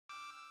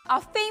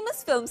Our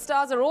famous film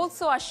stars are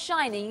also our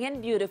shining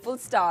and beautiful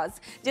stars.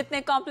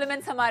 जितने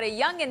compliments हमारे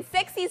young and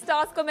sexy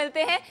stars को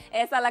मिलते हैं,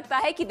 ऐसा लगता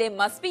है कि they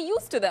must be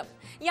used to them.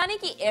 यानी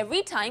कि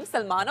every time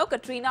Salman और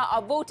Katrina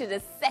are voted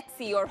as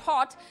sexy or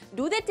hot,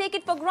 do they take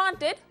it for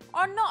granted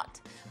or not?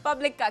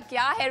 Public का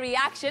क्या है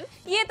reaction,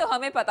 ये तो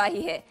हमें पता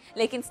ही है.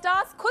 लेकिन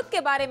stars खुद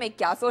के बारे में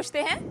क्या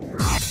सोचते हैं?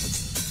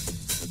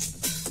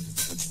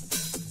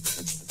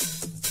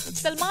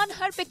 सलमान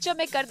हर पिक्चर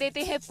में कर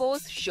देते हैं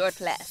पोज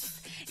शर्टलेस,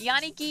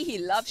 यानी कि he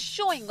loves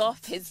showing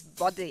off his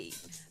body.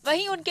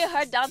 वहीं उनके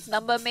हर डांस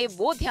नंबर में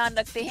वो ध्यान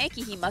रखते हैं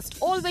कि he must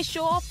always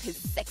show off his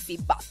sexy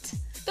butt.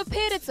 तो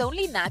फिर it's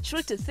only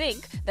natural to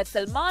think that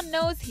Salman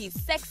knows he's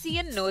sexy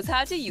and knows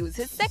how to use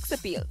his sex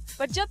appeal.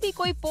 पर जब भी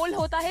कोई पोल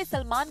होता है,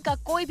 सलमान का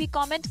कोई भी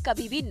कमेंट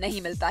कभी भी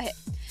नहीं मिलता है.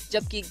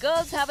 जबकि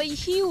girls have a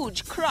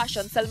huge crush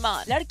on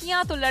Salman.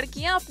 लड़कियां तो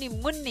लड़कियां अपनी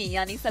मुन्नी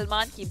यानी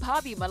सलमान की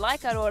भाभी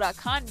मलाइका अरोड़ा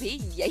खान भी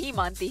यही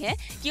मानती हैं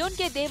कि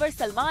उनके देवर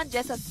सलमान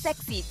जैसा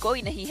सेक्सी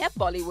कोई नहीं है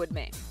बॉलीवुड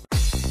में.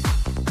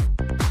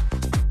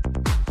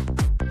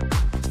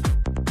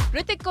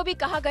 ऋतिक को भी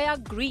कहा गया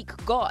ग्रीक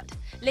गॉड,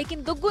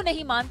 लेकिन दुग्गू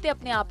नहीं मानते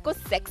अपने आप को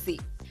सेक्सी.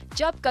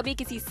 जब कभी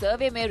किसी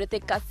सर्वे में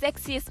ऋतिक का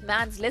सेक्सीएस्ट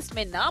मैन्स लिस्ट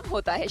में नाम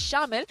होता है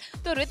शामिल,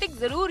 तो ऋतिक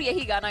जरूर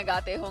यही गाना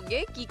गाते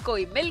होंगे कि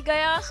कोई मिल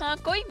गया, हाँ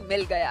कोई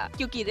मिल गया,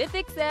 क्योंकि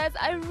Hrithik says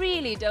I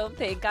really don't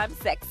think I'm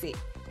sexy.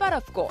 But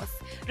of course,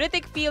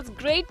 Hrithik feels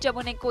great जब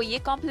उन्हें कोई ये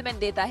कॉम्प्लीमेंट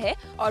देता है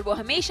और वो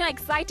हमेशा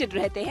एक्साइटेड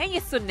रहते हैं ये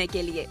सुनने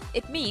के लिए.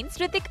 It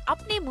means ऋतिक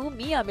अपने मुंह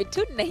मियां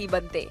मिट्ठू नहीं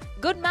बनते.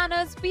 Good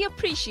manners, we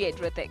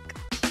appreciate Hrithik.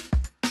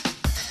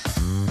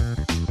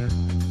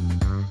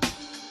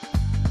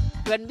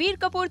 Ranbir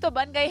Kapoor तो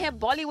बन गए हैं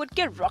बॉलीवुड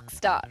के रॉक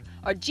स्टार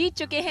और जीत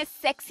चुके हैं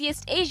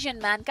सेक्सीएस्ट एशियन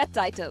मैन का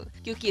टाइटल,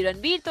 क्योंकि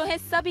रणबीर तो है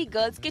सभी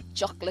गर्ल्स के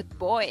चॉकलेट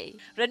बॉय.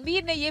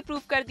 रणबीर ने ये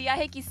प्रूव कर दिया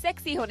है कि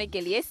सेक्सी होने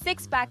के लिए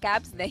सिक्स पैक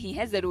एब्स नहीं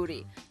है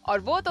जरूरी, और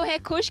वो तो है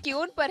खुश कि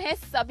उन पर है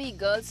सभी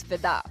गर्ल्स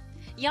फिदा.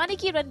 यानी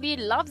कि Ranbir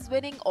loves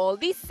winning all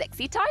these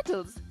sexy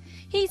titles.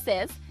 He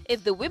says,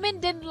 if the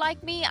women didn't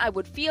like me, I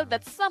would feel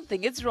that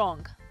something is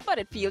wrong, but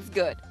it feels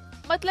good.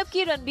 मतलब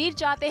कि रणबीर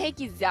चाहते हैं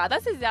कि ज्यादा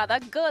से ज्यादा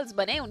गर्ल्स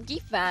बने उनकी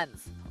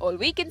fans. All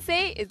we can say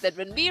is that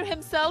Ranbir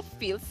himself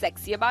feels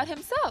sexy about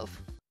himself.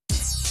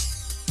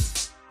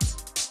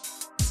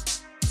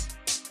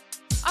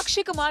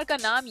 Akshay Kumar का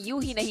नाम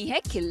यूं ही नहीं है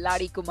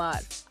खिल्लाड़ी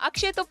कुमार.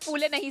 अक्षय तो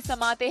फूले नहीं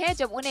समाते हैं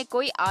जब उन्हें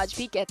कोई आज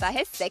भी कहता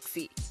है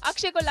सेक्सी.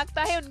 अक्षय को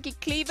लगता है उनकी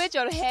क्लीवेज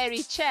और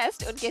हेयरी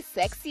चेस्ट उनके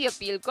सेक्सी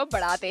अपील को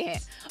बढ़ाते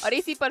हैं, और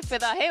इसी पर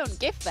फिदा है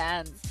उनके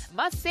फैंस.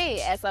 मस्ट से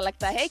ऐसा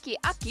लगता है कि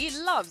अकी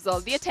loves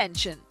all the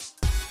attention.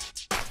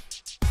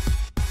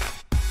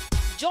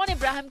 John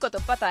Ibrahim को तो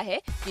पता है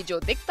कि जो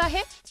दिखता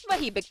है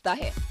वही बिकता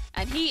है,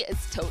 and he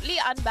is totally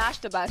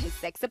unabashed about his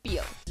sex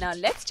appeal. Now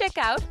let's check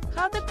out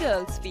how the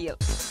girls feel.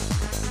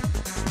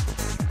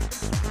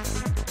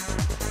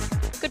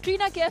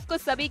 Katrina Kaif को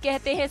सभी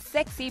कहते हैं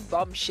सेक्सी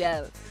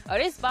बॉम्बशेल,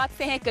 और इस बात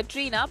से है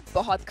कटरीना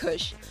बहुत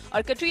खुश.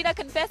 और कटरीना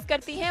कन्फेस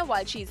करती हैं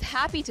while she is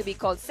happy to be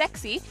called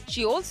sexy,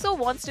 she also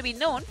wants to be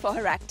known for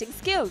her acting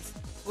skills.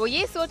 वो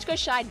ये सोचकर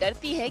शायद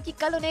डरती है कि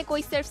कल उन्हें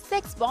कोई सिर्फ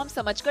सेक्स बॉम्ब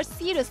समझकर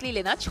सीरियसली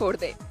लेना छोड़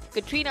दे.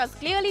 Katrina is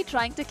clearly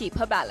trying to keep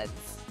her balance.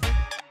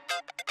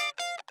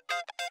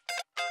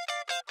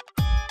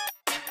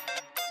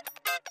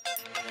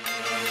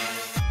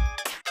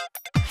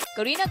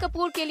 Kareena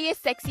Kapoor के लिए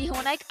सेक्सी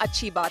होना एक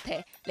अच्छी बात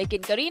है,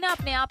 लेकिन करीना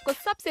अपने आप को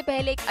सबसे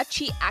पहले एक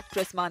अच्छी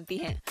एक्ट्रेस मानती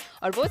हैं,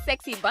 और वो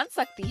सेक्सी बन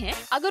सकती हैं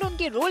अगर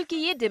उनके रोल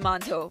की ये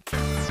डिमांड हो.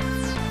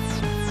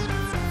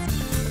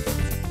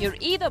 You're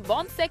either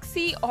born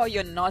sexy or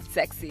you're not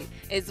sexy,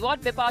 is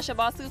what Bipasha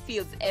Basu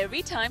feels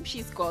every time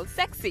she's called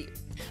sexy.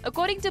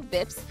 According to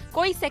Bips,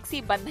 कोई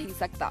सेक्सी बन नहीं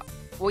सकता.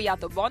 वो या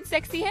तो born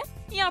sexy है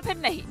या फिर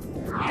नहीं.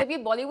 जब ये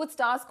बॉलीवुड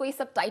स्टार्स को ये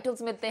सब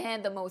टाइटल्स मिलते हैं,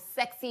 the most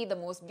sexy, the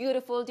most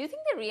beautiful, do you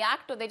think they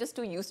react or they're just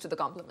too used to the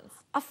compliments?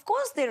 Of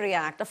course they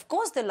react. Of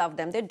course they love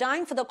them. They're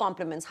dying for the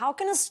compliments. How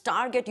can a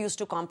star get used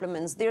to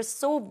compliments? They're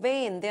so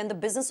vain. They're in the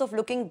business of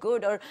looking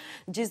good. और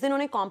जिस दिन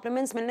उन्हें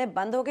compliments मिलने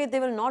बंद हो गए,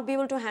 they will not be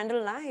able to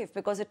handle life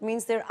because it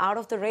means they're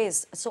out of the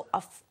race. So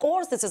of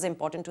course this is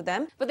important to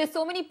them. But there's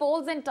so many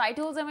polls and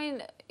titles. I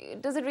mean,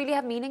 does it really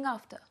have meaning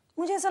after?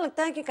 मुझे ऐसा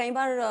लगता है कि कई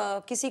बार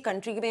किसी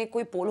country में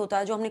कोई पोल होता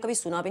है जो हमने कभी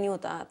सुना भी नहीं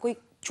होता. कोई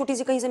छोटी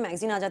सी कहीं से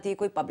मैगजीन आ जाती है,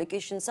 कोई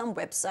publication, some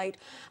website,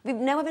 we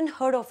never been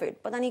heard of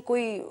it. पता नहीं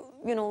कोई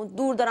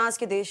दूर दराज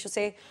के देश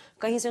से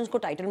कहीं से उसको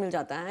टाइटल मिल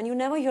जाता है, and you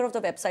never hear of the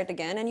website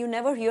again, and you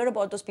never hear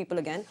about those people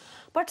again.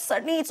 But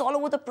suddenly it's all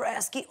over the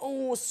press कि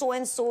ओ so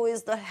and so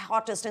is the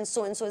hottest and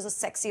so is the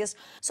sexiest.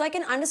 So I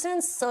can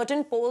understand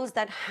certain poles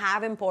that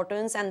have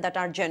importance and that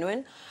are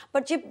genuine.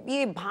 But जब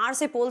ये बाहर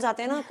से poles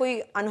आते हैं ना, कोई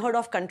unheard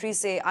of country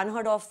से,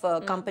 अनहर्ड ऑफ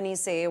कंपनी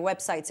से,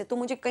 वेबसाइट से, तो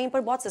मुझे कहीं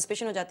पर बहुत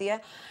सस्पिशन हो जाती है.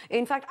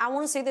 इनफैक्ट आई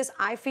वांट टू से दिस,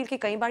 आई फील कि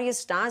कई बार ये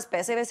स्टार्स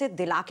पैसे वैसे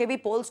दिला के भी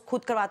पोल्स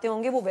खुद करवाते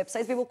होंगे, वो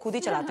वेबसाइट्स भी वो खुद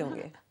ही चलाते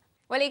होंगे.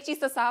 Well, एक चीज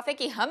तो साफ है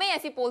कि हमें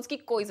ऐसी पोल्स की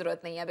कोई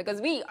जरूरत नहीं है, because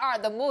we are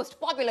the most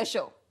popular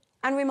show.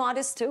 And we're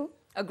modest too.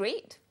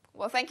 Agreed.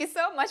 Well, thank you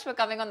so much for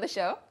coming on the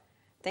show.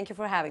 Thank you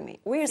for having me.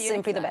 We're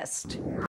simply the best.